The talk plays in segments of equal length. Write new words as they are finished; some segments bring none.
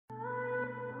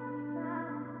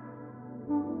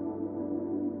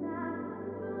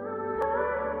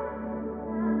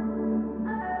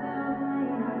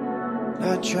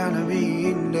Not trying to be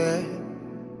in there,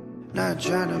 not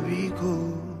trying to be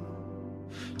cool,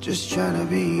 just trying to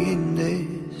be in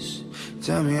this.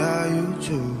 Tell me how you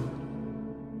do.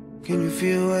 Can you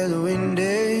feel where the wind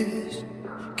is?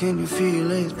 Can you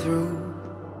feel it through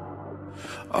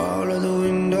all of the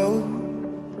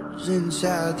windows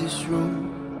inside this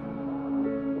room?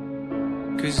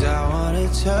 'Cause I wanna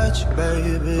touch you,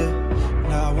 baby,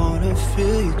 and I wanna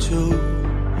feel you too.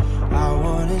 I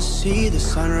wanna see the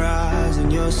sunrise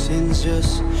and your sins,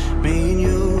 just me and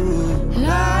you.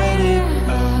 Light it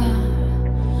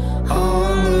up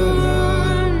on the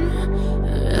run.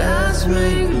 Let's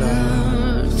make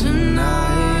love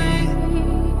tonight.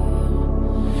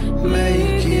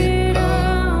 Make it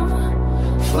up,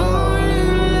 fall in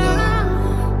love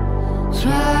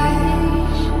twice.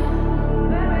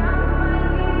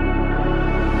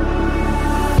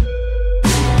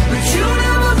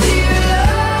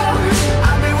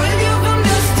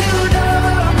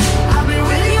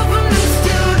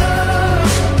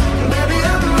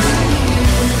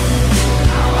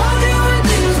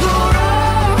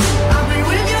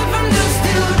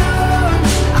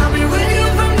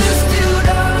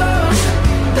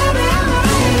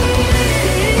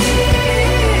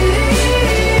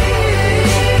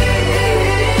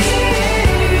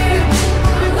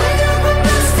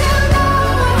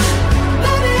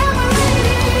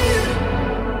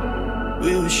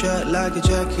 Like a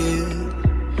jacket,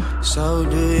 so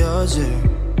do yours.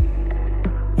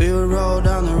 We would roll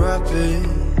down the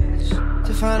rapids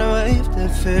to find a wave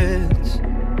that fits.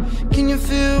 Can you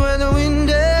feel where the wind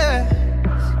is?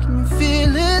 Can you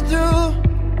feel it through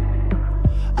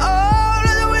all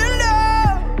of the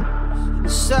windows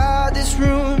inside this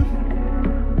room?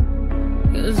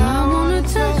 'Cause I wanna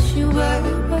touch you,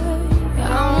 baby,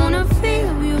 I wanna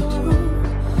feel you too.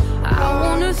 I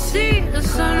wanna see the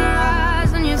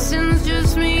sunrise and your sins,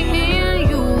 just me and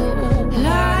you.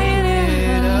 Light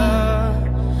it up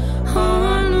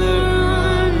on the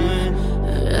run.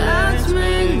 Let's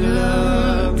make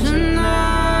love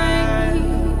tonight.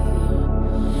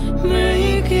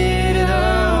 Make it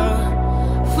up,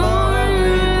 fall in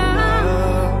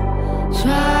love,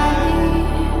 try.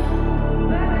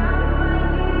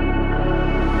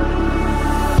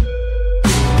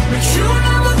 But you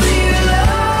never be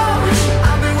alone.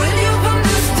 I've been with you from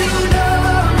dusk till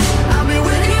dawn. I've been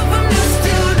with you from dusk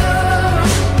till dawn.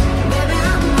 Baby,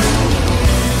 I'm ready.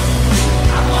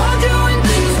 I want you when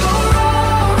things go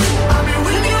wrong. I've been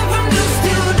with you from dusk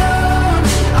till dawn.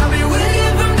 I've been with you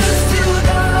from dusk till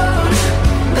dawn.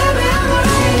 Baby, I'm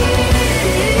ready.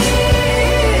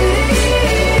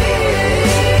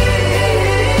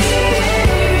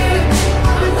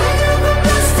 I've been with you from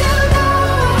dusk till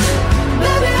dawn.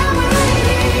 Baby, I'm ready.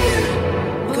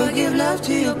 Go give love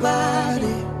to your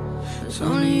body. It's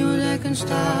only you that can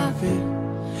stop it.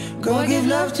 Go give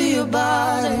love to your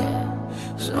body.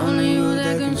 It's only you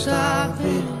that can stop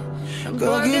it.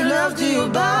 Go give love to your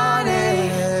body.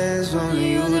 It's only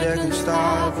you that can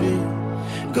stop it.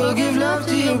 Go give love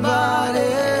to your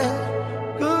body.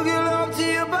 Go give love to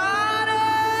your body.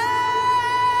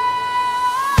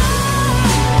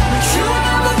 But you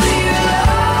never be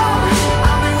alone.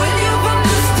 I've been with you from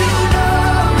dusk till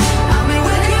dawn. I've been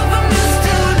with you from dusk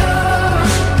till dawn.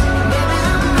 Baby,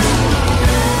 I'm ready.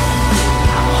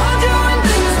 I want you when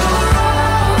things go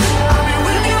wrong. I've been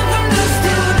with you from dusk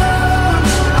till dawn.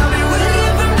 I've been with you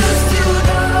from dusk till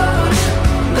dawn.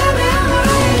 Baby, I'm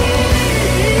ready.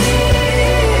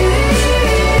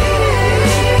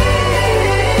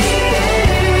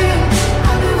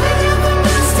 I've been with you from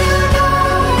dusk till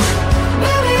dawn.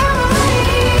 Baby, I'm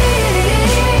ready.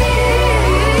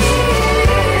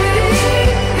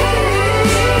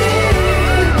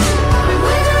 I've been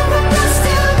with you from dusk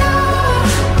till dawn.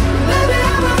 Baby,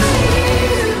 I'm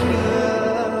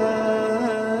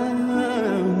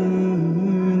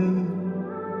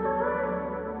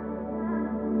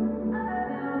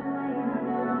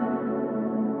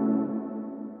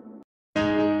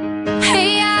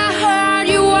Hey, I heard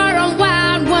you were a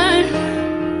wild one.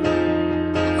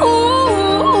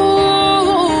 Ooh,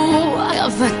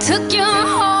 if I took you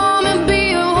home and be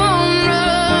a home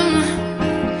run,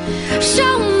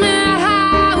 show me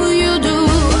how you do.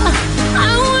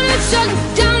 I wanna shut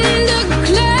down the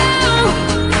club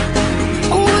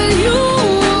with you.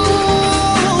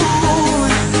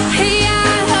 Hey,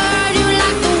 I heard you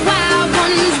like the wild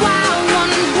ones, wild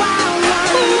ones, wild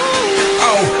ones.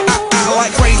 Oh, I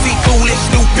like crazy, foolish,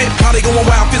 stupid, party going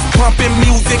wild, fist pumping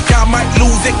music. I might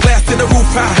lose it, glass to the roof,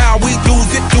 how we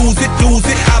lose it, lose it, lose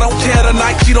it. I don't care tonight.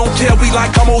 like she don't care, we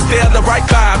like almost there, the right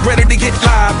vibe, ready to get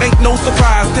live, ain't no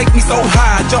surprise, take me so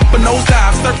high, jumping those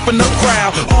dives, surfing the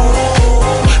crowd.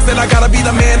 Oh, said I gotta be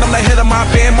the man, I'm the head of my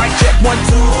band, mic check 1,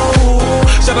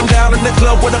 2. Shut them down in the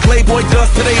club where the Playboy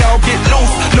does, till they all get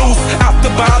loose, loose, out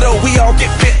the bottle, we all get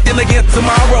fit in again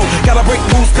tomorrow, gotta break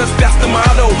rules cause that's the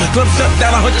motto, club shut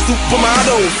down 100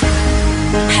 supermodels.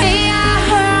 Hey, I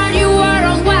heard you were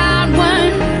a wild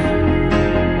one.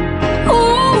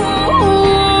 Ooh,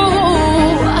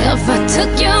 if I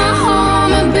took you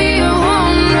home and be a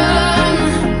home run,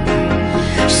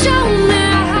 show me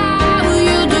how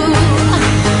you do.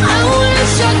 I wanna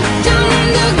shut down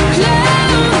the club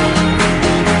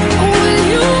with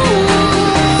you.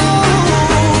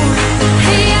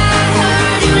 Hey, I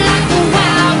heard you like the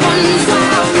wild ones,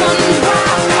 wild ones,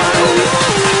 wild ones.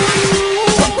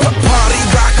 Party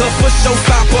rocker, for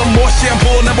showstopper, more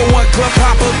shampoo, #1 club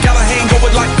hopper. Got a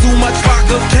hangover like too much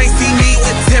vodka. Can't see me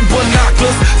with 10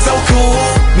 binoculars. So cool,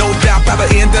 no doubt by the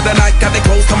end of the night, got the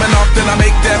clothes coming off, then I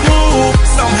make that move.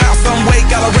 Somehow, some way,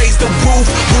 gotta raise the roof.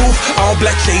 All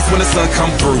black shades when the sun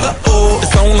come through.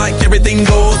 It's on like everything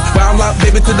goes. Wild out,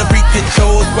 baby, to the freak it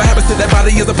shows. What happens to that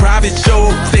body is a private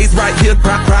show. Stays right here,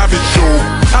 private show.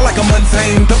 I like a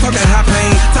mundane, don't talk that high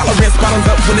pain. Tolerance bottoms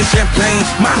up when it's champagne.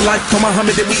 My life, come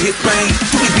Muhammad, then we hit Spain.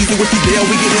 Too easy with you there,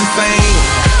 we get insane.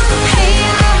 Hey,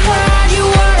 I heard you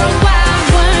were a wild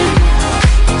one.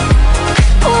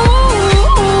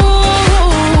 Ooh,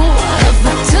 if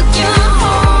I took you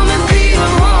home and be a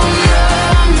home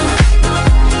run,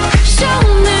 show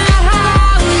me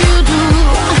how you do.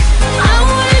 I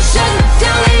wanna shut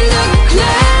down the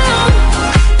club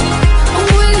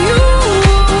with you.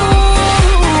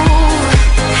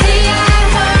 Hey, I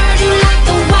heard you like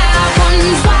the wild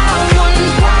ones, wild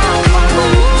ones, wild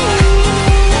ones.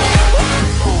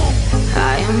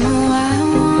 I am the wild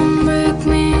one, break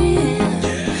me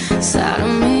in,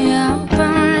 saddle me up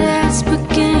and let's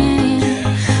begin.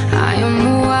 I am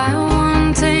the wild one,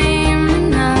 tame me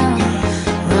now,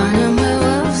 running with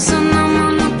wolves and I'm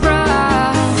on the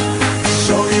prowl.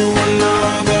 Show you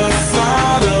another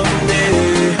side of me,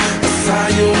 a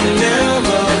side you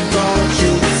never thought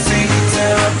you'd see.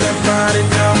 Tell that body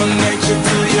dominate you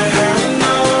till you have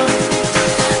enough.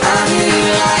 I need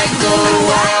like a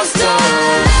wild star.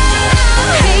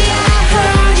 Hey, I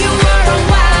heard you were a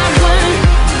wild one.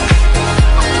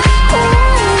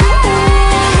 Ooh,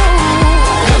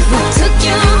 if I took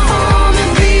you home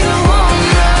and be a home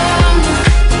run,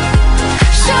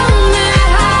 show me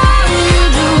how you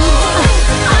do.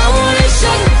 I wanna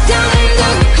shut down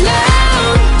the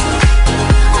club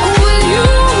with you.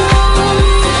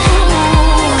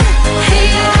 Hey,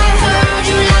 I heard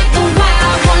you like the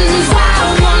wild ones,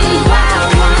 wild ones,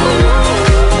 wild ones.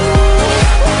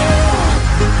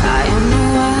 I am the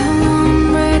wild one,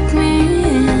 break me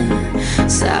in,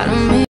 saddle